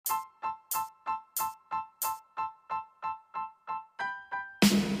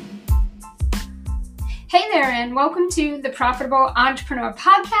Hey there, and welcome to the Profitable Entrepreneur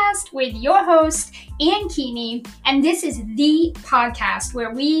Podcast with your host, Ann Keeney. And this is the podcast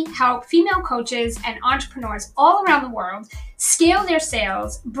where we help female coaches and entrepreneurs all around the world scale their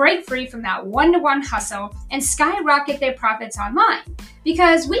sales, break free from that one-to-one hustle, and skyrocket their profits online.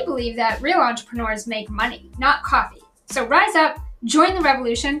 Because we believe that real entrepreneurs make money, not coffee. So rise up, join the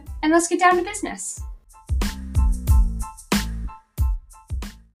revolution, and let's get down to business.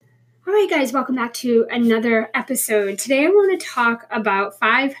 All right, guys, welcome back to another episode. Today, I want to talk about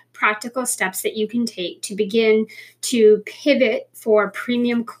 5 practical steps that you can take to begin to pivot for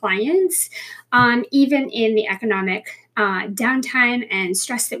premium clients, even in the economic downtime and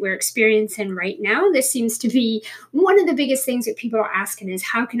stress that we're experiencing right now. This seems to be one of the biggest things that people are asking is,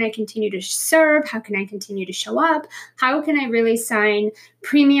 how can I continue to serve? How can I continue to show up? How can I really sign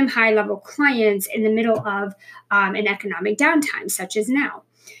premium high-level clients in the middle of an economic downtime, such as now?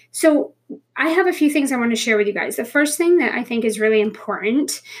 So I have a few things I want to share with you guys. The first thing that I think is really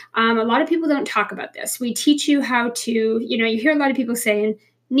important, a lot of people don't talk about this. We teach you how to, you hear a lot of people saying,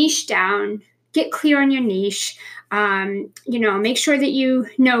 niche down, get clear on your niche, make sure that you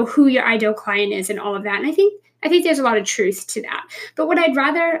know who your ideal client is and all of that. And I think there's a lot of truth to that. But what I'd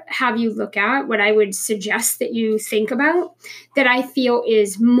rather have you look at, what I would suggest that you think about, that I feel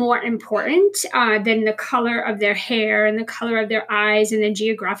is more important than the color of their hair and the color of their eyes and the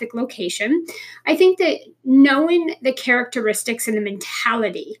geographic location. I think that knowing the characteristics and the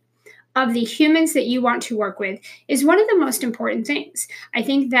mentality of the humans that you want to work with is one of the most important things. I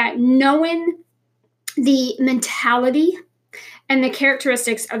think that knowing the mentality and the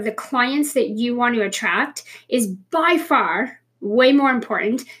characteristics of the clients that you want to attract is by far way more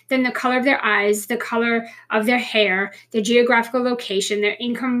important than the color of their eyes, the color of their hair, their geographical location, their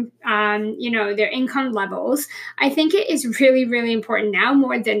income, their income levels. I think it is really, really important now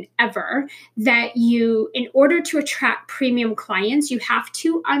more than ever that you, in order to attract premium clients, you have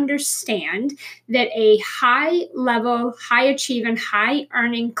to understand that a high level, high achieving, high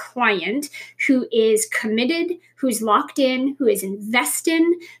earning client who is committed, who's locked in, who is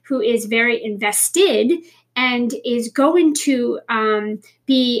investing, who is very invested, and is going to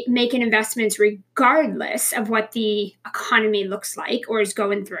be making investments regardless of what the economy looks like or is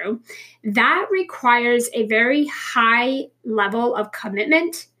going through. That requires a very high level of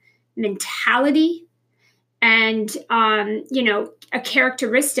commitment, mentality, and a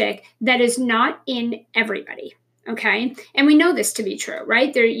characteristic that is not in everybody. Okay. And we know this to be true,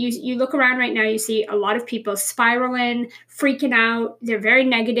 right? You look around right now, you see a lot of people spiraling, freaking out. They're very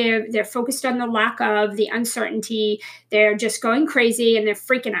negative. They're focused on the lack of, the uncertainty. They're just going crazy and they're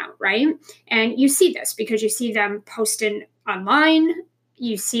freaking out, right? And you see this because you see them posting online.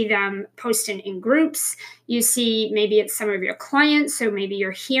 You see them posting in groups. You see maybe it's some of your clients. So maybe you're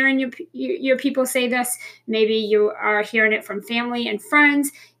hearing your people say this. Maybe you are hearing it from family and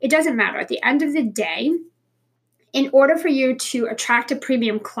friends. It doesn't matter. At the end of the day, in order for you to attract a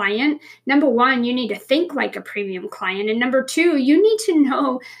premium client, number one, you need to think like a premium client. And number two, you need to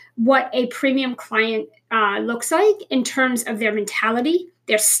know what a premium client looks like in terms of their mentality,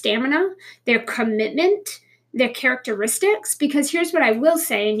 their stamina, their commitment, their characteristics. Because here's what I will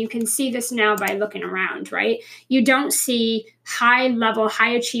say, and you can see this now by looking around, right? You don't see high level,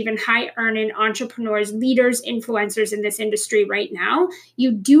 high achieving, high earning entrepreneurs, leaders, influencers in this industry right now.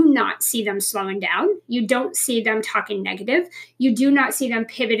 You do not see them slowing down. You don't see them talking negative. You do not see them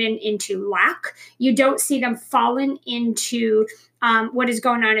pivoting into lack. You don't see them falling into what is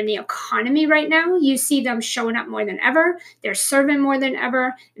going on in the economy right now. You see them showing up more than ever. They're serving more than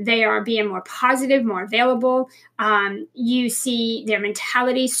ever. They are being more positive, more available. You see their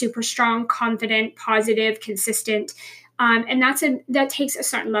mentality super strong, confident, positive, consistent. And that takes a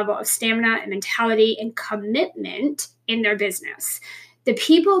certain level of stamina and mentality and commitment in their business. The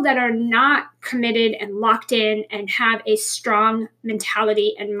people that are not committed and locked in and have a strong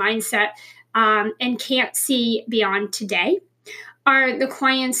mentality and mindset and can't see beyond today are the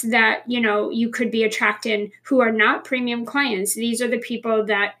clients that, you could be attracting who are not premium clients. These are the people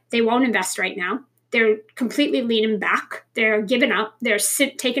that they won't invest right now. They're completely leaning back. They're giving up. They're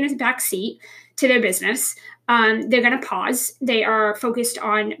taking a back seat to their business. They're going to pause. They are focused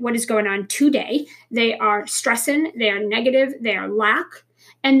on what is going on today. They are stressing. They are negative. They are lack.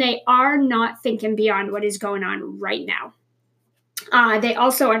 And they are not thinking beyond what is going on right now. They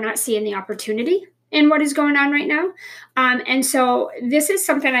also are not seeing the opportunity. in what is going on right now. And so this is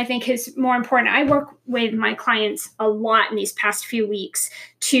something I think is more important. I work with my clients a lot in these past few weeks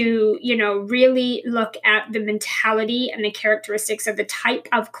to, really look at the mentality and the characteristics of the type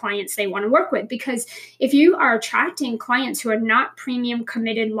of clients they want to work with. Because if you are attracting clients who are not premium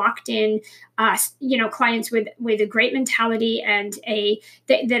committed, locked in, clients with a great mentality and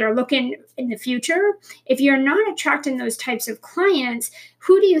that are looking in the future, if you're not attracting those types of clients,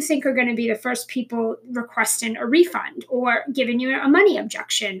 who do you think are going to be the first people requesting a refund or giving you a money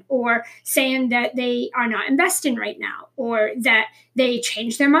objection or saying that they are not investing right now or that they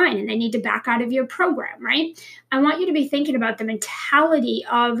changed their mind and they need to back out of your program, right? I want you to be thinking about the mentality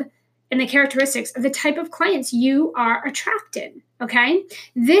of and the characteristics of the type of clients you are attracting. Okay.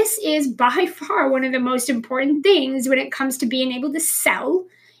 This is by far one of the most important things when it comes to being able to sell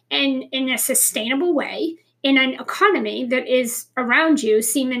and in a sustainable way in an economy that is around you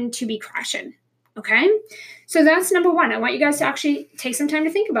seeming to be crashing. Okay. So that's number one. I want you guys to actually take some time to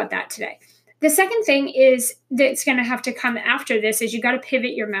think about that today. The second thing is that's going to have to come after this is you got to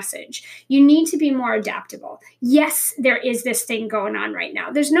pivot your message. You need to be more adaptable. Yes, there is this thing going on right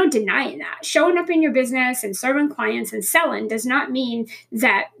now. There's no denying that. Showing up in your business and serving clients and selling does not mean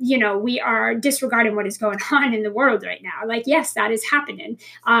that, we are disregarding what is going on in the world right now. Like, yes, that is happening.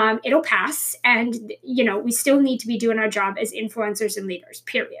 It'll pass. And, we still need to be doing our job as influencers and leaders,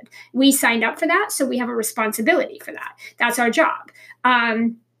 period. We signed up for that. So we have a responsibility for that. That's our job.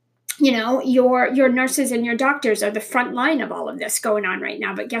 Your nurses and your doctors are the front line of all of this going on right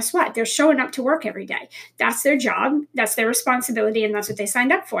now. But guess what? They're showing up to work every day. That's their job. That's their responsibility. And that's what they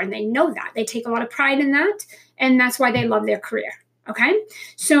signed up for. And they know that. They take a lot of pride in that. And that's why they love their career. Okay.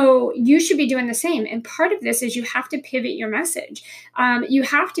 So you should be doing the same. And part of this is you have to pivot your message. You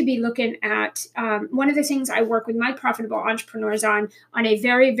have to be looking at one of the things I work with my profitable entrepreneurs on a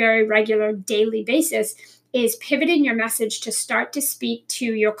very, very regular daily basis is pivoting your message to start to speak to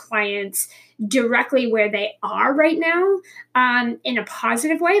your clients directly where they are right now in a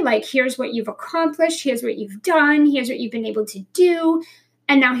positive way. Like, here's what you've accomplished. Here's what you've done. Here's what you've been able to do.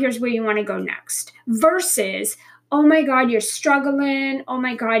 And now here's where you want to go next. Versus, oh my God, you're struggling. Oh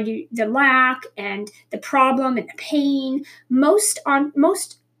my God, the lack and the problem and the pain. Most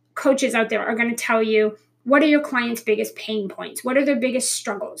coaches out there are going to tell you, what are your clients' biggest pain points? What are their biggest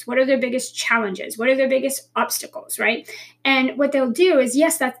struggles? What are their biggest challenges? What are their biggest obstacles, right? And what they'll do is,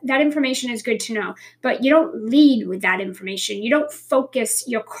 yes, that information is good to know, but you don't lead with that information. You don't focus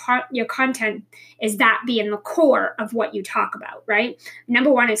your content as that being the core of what you talk about, right?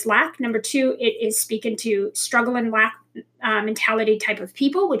 Number one is lack. Number two, it is speaking to struggle and lack mentality type of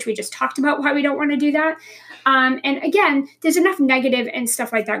people, which we just talked about why we don't want to do that. And again, there's enough negative and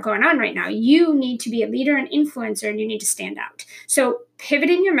stuff like that going on right now. You need to be a leader and influencer, and you need to stand out. So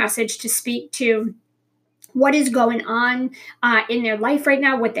pivoting your message to speak to what is going on in their life right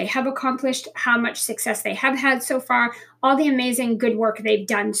now, what they have accomplished, how much success they have had so far, all the amazing good work they've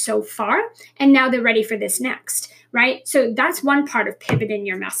done so far, and now they're ready for this next. Right? So that's one part of pivoting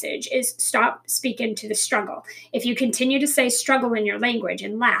your message is stop speaking to the struggle. If you continue to say struggle in your language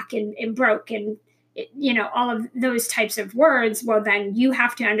and lack and broke and all of those types of words, well, then you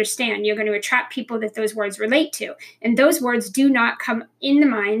have to understand you're going to attract people that those words relate to. And those words do not come in the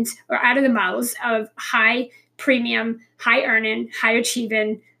minds or out of the mouths of high premium, high earning, high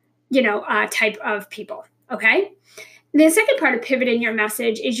achieving, type of people. Okay. The second part of pivoting your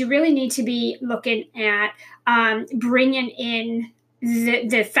message is you really need to be looking at bringing in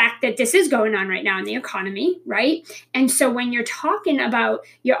the fact that this is going on right now in the economy, right? And so when you're talking about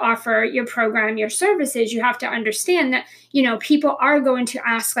your offer, your program, your services, you have to understand that, people are going to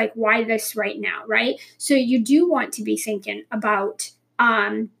ask, like, why this right now, right? So you do want to be thinking about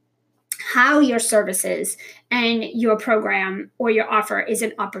how your services and your program or your offer is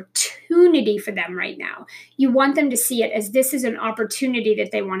an opportunity for them right now. You want them to see it as this is an opportunity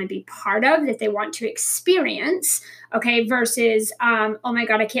that they want to be part of, that they want to experience, okay, versus, oh my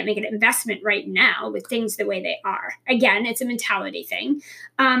God, I can't make an investment right now with things the way they are. Again, it's a mentality thing.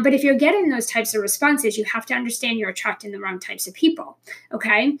 But if you're getting those types of responses, you have to understand you're attracting the wrong types of people,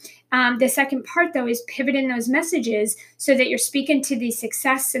 okay? The second part, though, is pivoting those messages so that you're speaking to the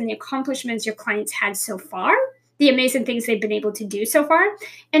success and the accomplishments your clients had so far, the amazing things they've been able to do so far.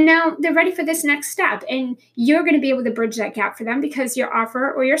 And now they're ready for this next step. And you're going to be able to bridge that gap for them because your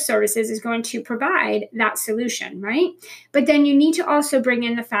offer or your services is going to provide that solution, right? But then you need to also bring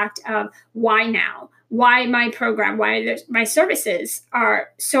in the fact of why now? Why my program, why my services are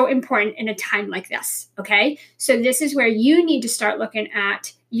so important in a time like this, okay? So this is where you need to start looking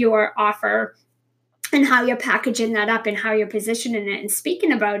at your offer and how you're packaging that up and how you're positioning it and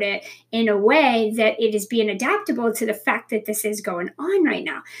speaking about it in a way that it is being adaptable to the fact that this is going on right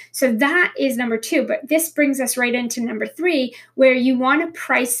now. So that is number 2. But this brings us right into number 3, where you want to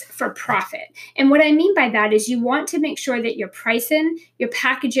price for profit. And what I mean by that is you want to make sure that your pricing, your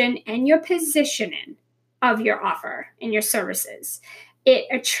packaging, and your positioning of your offer and your services, it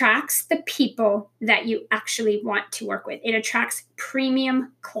attracts the people that you actually want to work with. It attracts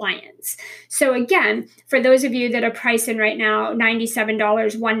premium clients. So again, for those of you that are pricing right now $97,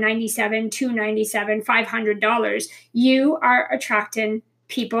 $197, $297, $500, you are attracting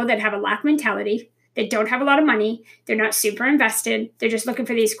people that have a lack mentality, that don't have a lot of money. They're not super invested. They're just looking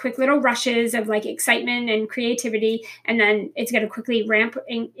for these quick little rushes of like excitement and creativity. And then it's going to quickly ramp up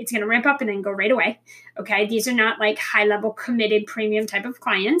and then go right away. Okay. These are not like high level committed premium type of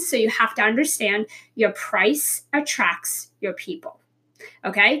clients. So you have to understand your price attracts your people.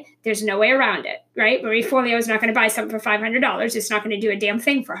 Okay. There's no way around it, right? Marie Forleo is not going to buy something for $500. It's not going to do a damn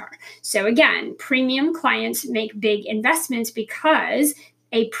thing for her. So again, premium clients make big investments because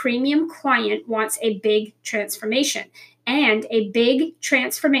a premium client wants a big transformation, and a big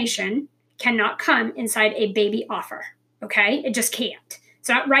transformation cannot come inside a baby offer. Okay. It just can't. It's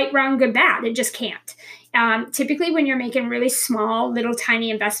not right, wrong, good, bad. It just can't. Typically, when you're making really small, little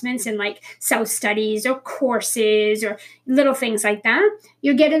tiny investments in like self-studies or courses or little things like that,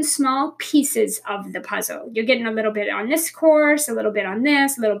 you're getting small pieces of the puzzle. You're getting a little bit on this course, a little bit on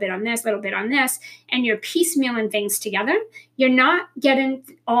this, a little bit on this, a little bit on this, and you're piecemealing things together. You're not getting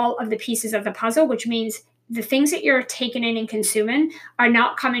all of the pieces of the puzzle, which means the things that you're taking in and consuming are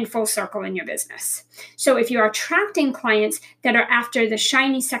not coming full circle in your business. So if you're attracting clients that are after the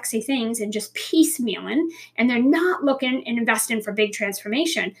shiny, sexy things and just piecemealing, and they're not looking and investing for big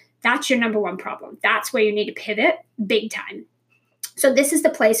transformation, that's your number 1 problem. That's where you need to pivot big time. So this is the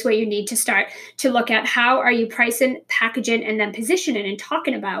place where you need to start to look at how are you pricing, packaging, and then positioning and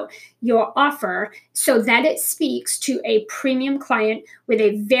talking about your offer so that it speaks to a premium client with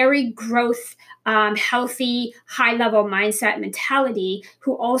a very growth, healthy, high-level mindset mentality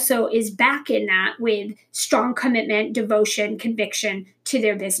who also is backing that with strong commitment, devotion, conviction to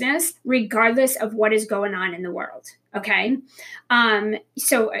their business, regardless of what is going on in the world. Okay.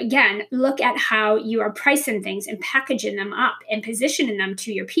 So again, look at how you are pricing things and packaging them up and positioning them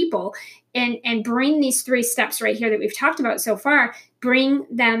to your people, and bring these 3 steps right here that we've talked about so far, bring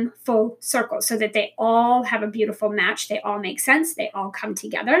them full circle so that they all have a beautiful match. They all make sense. They all come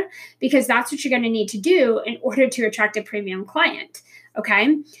together, because that's what you're going to need to do in order to attract a premium client.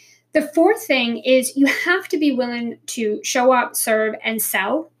 Okay. The 4th thing is you have to be willing to show up, serve, and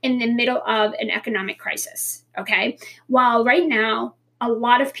sell in the middle of an economic crisis. Okay. While right now, a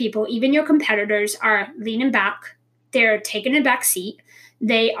lot of people, even your competitors, are leaning back, they're taking a back seat,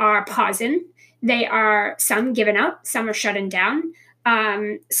 they are pausing, they are some giving up, some are shutting down.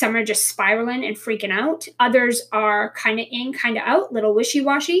 Some are just spiraling and freaking out. Others are kind of in, kind of out, little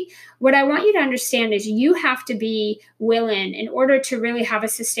wishy-washy. What I want you to understand is you have to be willing, in order to really have a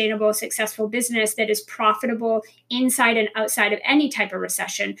sustainable, successful business that is profitable inside and outside of any type of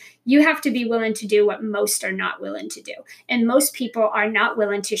recession, you have to be willing to do what most are not willing to do. And most people are not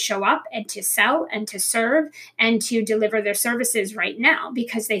willing to show up and to sell and to serve and to deliver their services right now,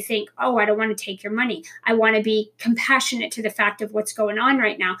 because they think, oh, I don't want to take your money. I want to be compassionate to the fact of what's going on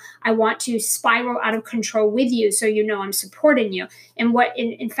right now. I want to spiral out of control with you so you know I'm supporting you. And what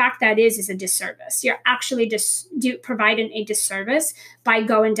in fact that is a disservice. You're actually just providing a disservice by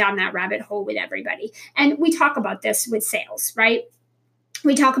going down that rabbit hole with everybody. And we talk about this with sales, right?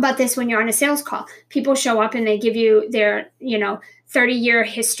 We talk about this when you're on a sales call. People show up and they give you their, 30-year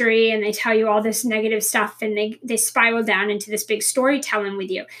history, and they tell you all this negative stuff, and they spiral down into this big storytelling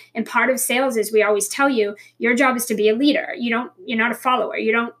with you. And part of sales is, we always tell you, your job is to be a leader. You're not a follower.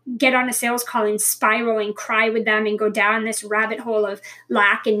 You don't get on a sales call and spiral and cry with them and go down this rabbit hole of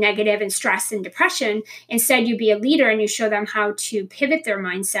lack and negative and stress and depression. Instead, you be a leader and you show them how to pivot their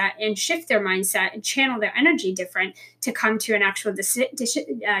mindset and shift their mindset and channel their energy different to come to an actual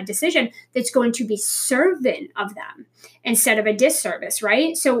decision that's going to be serving of them instead of a disservice,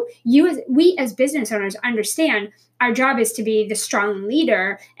 right? So we as business owners understand our job is to be the strong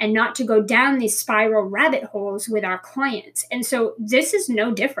leader and not to go down these spiral rabbit holes with our clients. And so this is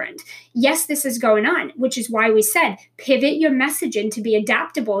no different. Yes, this is going on, which is why we said pivot your messaging to be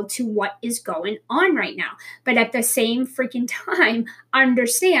adaptable to what is going on right now. But at the same freaking time,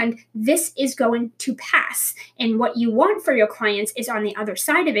 understand this is going to pass. And what you want for your clients is on the other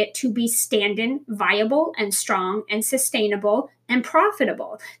side of it to be standing viable and strong and sustainable and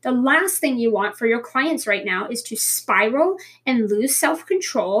profitable. The last thing you want for your clients right now is to spiral and lose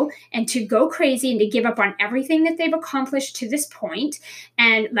self-control and to go crazy and to give up on everything that they've accomplished to this point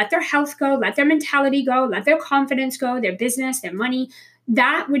and let their health go, let their mentality go, let their confidence go, their business, their money,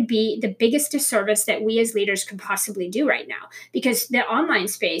 that would be the biggest disservice that we as leaders could possibly do right now, because the online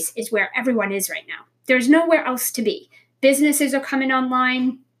space is where everyone is right now. There's nowhere else to be. Businesses are coming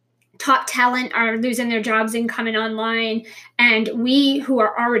online. Top talent are losing their jobs and coming online. And we who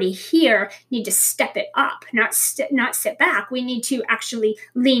are already here need to step it up, not sit back. We need to actually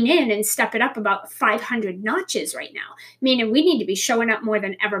lean in and step it up about 500 notches right now, meaning we need to be showing up more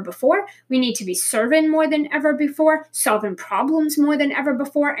than ever before. We need to be serving more than ever before, solving problems more than ever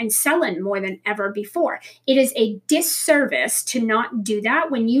before, and selling more than ever before. It is a disservice to not do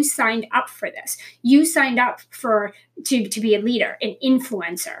that when you signed up for this. You signed up to be a leader, an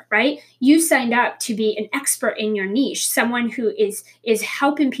influencer, right? You signed up to be an expert in your niche, someone who is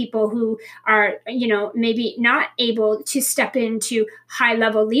helping people who are, maybe not able to step into high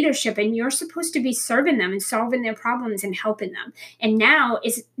level leadership, and you're supposed to be serving them and solving their problems and helping them. And now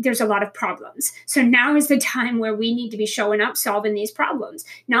there's a lot of problems. So now is the time where we need to be showing up, solving these problems,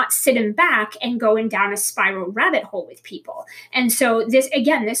 not sitting back and going down a spiral rabbit hole with people. And so this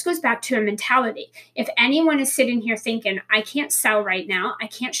goes back to a mentality. If anyone is sitting here thinking, I can't sell right now, I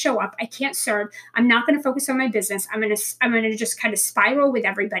can't show up, I can't serve, I'm not going to focus on my business, I'm going to just kind of spiral with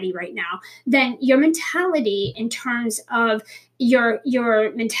everybody right now, then your mentality in terms of your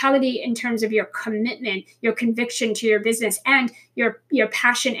mentality in terms of your commitment, your conviction to your business, and your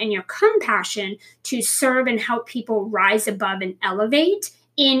passion and your compassion to serve and help people rise above and elevate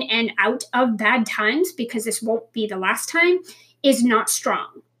in and out of bad times, because this won't be the last time, is not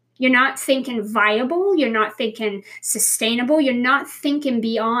strong. You're not thinking viable. You're not thinking sustainable. You're not thinking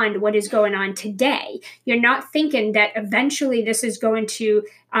beyond what is going on today. You're not thinking that eventually this is going to,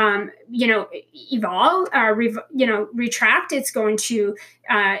 evolve or, retract. It's going to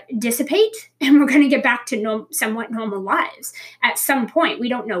dissipate, and we're going to get back to somewhat normal lives at some point. We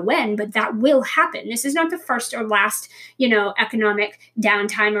don't know when, but that will happen. This is not the first or last, economic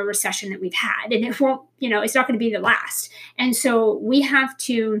downtime or recession that we've had, and it won't, it's not going to be the last. And so we have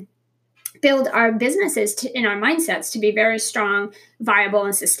to build our businesses in our mindsets to be very strong, viable,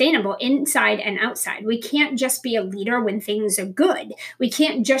 and sustainable inside and outside. We can't just be a leader when things are good. We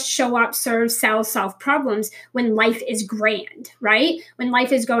can't just show up, serve, sell, solve problems when life is grand, right? When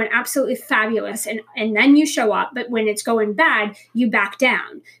life is going absolutely fabulous, and then you show up, but when it's going bad, you back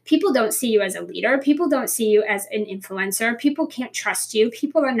down. People don't see you as a leader. People don't see you as an influencer. People can't trust you.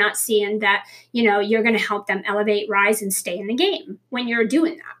 People are not seeing that, you're going to help them elevate, rise, and stay in the game when you're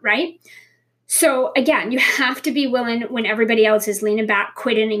doing that, right? So again, you have to be willing when everybody else is leaning back,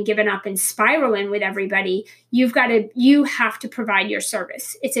 quitting, and giving up and spiraling with everybody. You have to provide your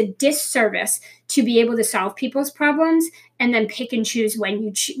service. It's a disservice to be able to solve people's problems and then pick and choose when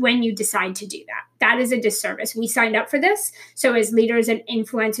you decide to do that. That is a disservice. We signed up for this. So as leaders and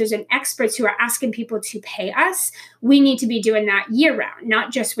influencers and experts who are asking people to pay us, we need to be doing that year round,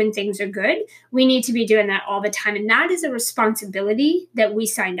 not just when things are good. We need to be doing that all the time. And that is a responsibility that we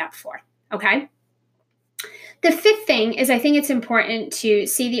signed up for. Okay. The fifth thing is, I think it's important to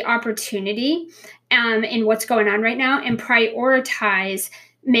see the opportunity in what's going on right now and prioritize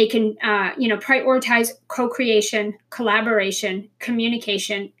prioritize co-creation, collaboration,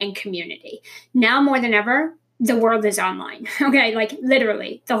 communication, and community. Now more than ever, the world is online. Okay, like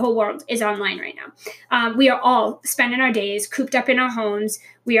literally the whole world is online right now. We are all spending our days cooped up in our homes.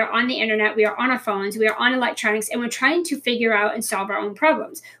 We are on the internet. We are on our phones. We are on electronics, and we're trying to figure out and solve our own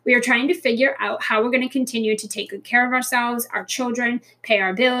problems. We are trying to figure out how we're going to continue to take good care of ourselves, our children, pay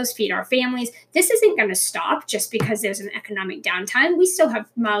our bills, feed our families. This isn't going to stop just because there's an economic downtime. We still have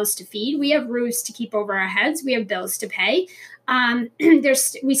mouths to feed. We have roofs to keep over our heads. We have bills to pay.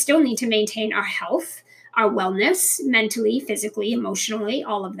 We still need to maintain our health, our wellness, mentally, physically, emotionally,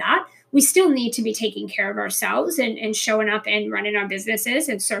 all of that. We still need to be taking care of ourselves and showing up and running our businesses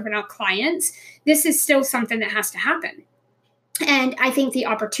and serving our clients. This is still something that has to happen. And I think the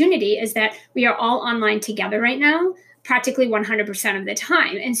opportunity is that we are all online together right now, practically 100% of the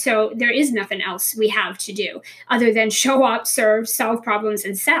time. And so there is nothing else we have to do other than show up, serve, solve problems,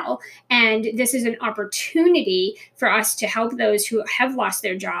 and sell. And this is an opportunity for us to help those who have lost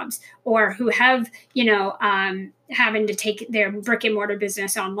their jobs or who have, having to take their brick and mortar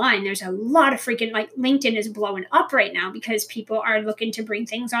business online. There's a lot of freaking, like, LinkedIn is blowing up right now because people are looking to bring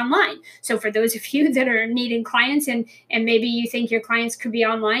things online. So for those of you that are needing clients and maybe you think your clients could be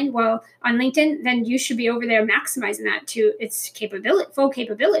online, well, on LinkedIn, then you should be over there maximizing that to its full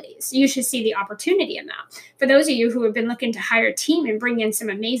capabilities. You should see the opportunity in that. For those of you who have been looking to hire a team and bring in some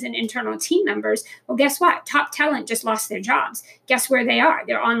amazing internal team members, well, guess what? Top talent just lost their jobs. Guess where they are?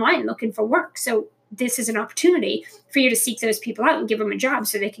 They're online looking for work. So this is an opportunity for you to seek those people out and give them a job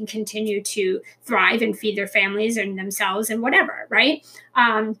so they can continue to thrive and feed their families and themselves and whatever, right?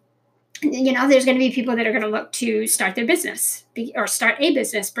 There's going to be people that are going to look to start their business or start a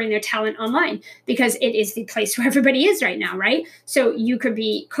business, bring their talent online, because it is the place where everybody is right now, right? So you could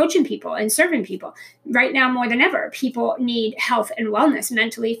be coaching people and serving people. Right now, more than ever, people need health and wellness,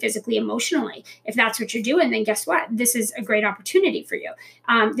 mentally, physically, emotionally. If that's what you're doing, then guess what? This is a great opportunity for you.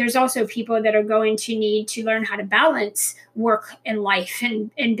 There's also people that are going to need to learn how to balance work and life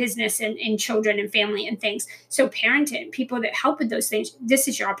and business and children and family and things. So parenting, people that help with those things, this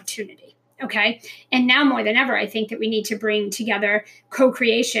is your opportunity. Okay. And now more than ever, I think that we need to bring together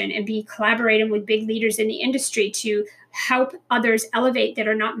co-creation and be collaborating with big leaders in the industry to help others elevate that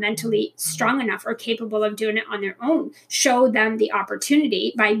are not mentally strong enough or capable of doing it on their own. Show them the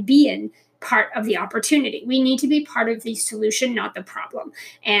opportunity by being part of the opportunity. We need to be part of the solution, not the problem.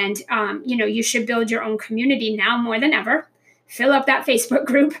 And, you should build your own community now more than ever. Fill up that Facebook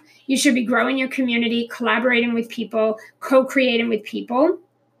group. You should be growing your community, collaborating with people, co-creating with people.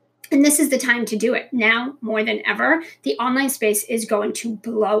 And this is the time to do it now more than ever. The online space is going to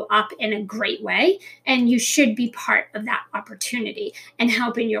blow up in a great way, and you should be part of that opportunity and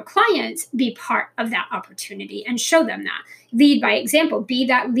helping your clients be part of that opportunity and show them that. Lead by example. Be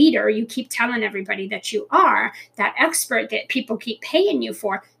that leader you keep telling everybody that you are, that expert that people keep paying you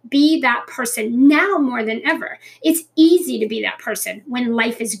for. Be that person now more than ever. It's easy to be that person when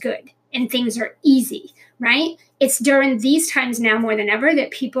life is good and things are easy, right? It's during these times now more than ever that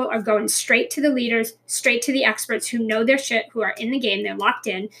people are going straight to the leaders, straight to the experts who know their shit, who are in the game, they're locked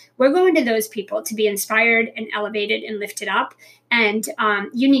in. We're going to those people to be inspired and elevated and lifted up. And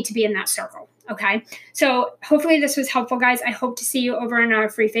you need to be in that circle. Okay. So hopefully this was helpful, guys. I hope to see you over in our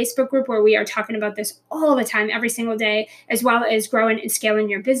free Facebook group where we are talking about this all the time, every single day, as well as growing and scaling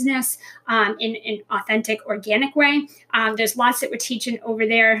your business in an authentic, organic way. There's lots that we're teaching over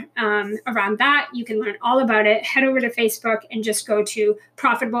there around that. You can learn all about it. Head over to Facebook and just go to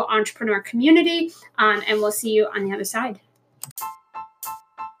Profitable Entrepreneur Community, and we'll see you on the other side.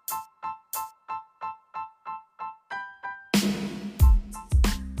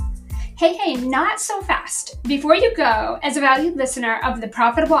 Hey, not so fast. Before you go, as a valued listener of the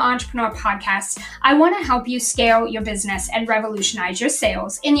Profitable Entrepreneur podcast, I want to help you scale your business and revolutionize your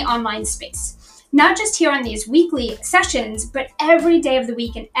sales in the online space. Not just here on these weekly sessions, but every day of the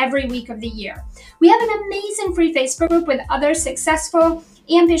week and every week of the year. We have an amazing free Facebook group with other successful,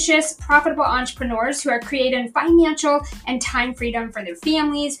 ambitious, profitable entrepreneurs who are creating financial and time freedom for their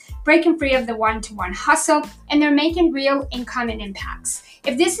families, breaking free of the one-to-one hustle, and they're making real income and impacts.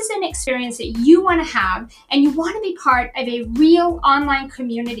 If this is an experience that you want to have and you want to be part of a real online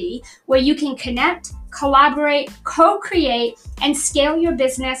community where you can connect, collaborate, co-create, and scale your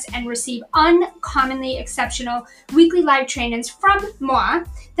business and receive uncommonly exceptional weekly live trainings from moi,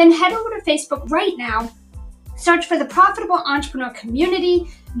 then head over to Facebook right now. Search for the Profitable Entrepreneur Community,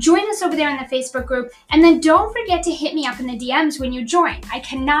 join us over there in the Facebook group, and then don't forget to hit me up in the DMs when you join. I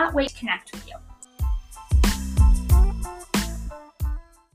cannot wait to connect with you.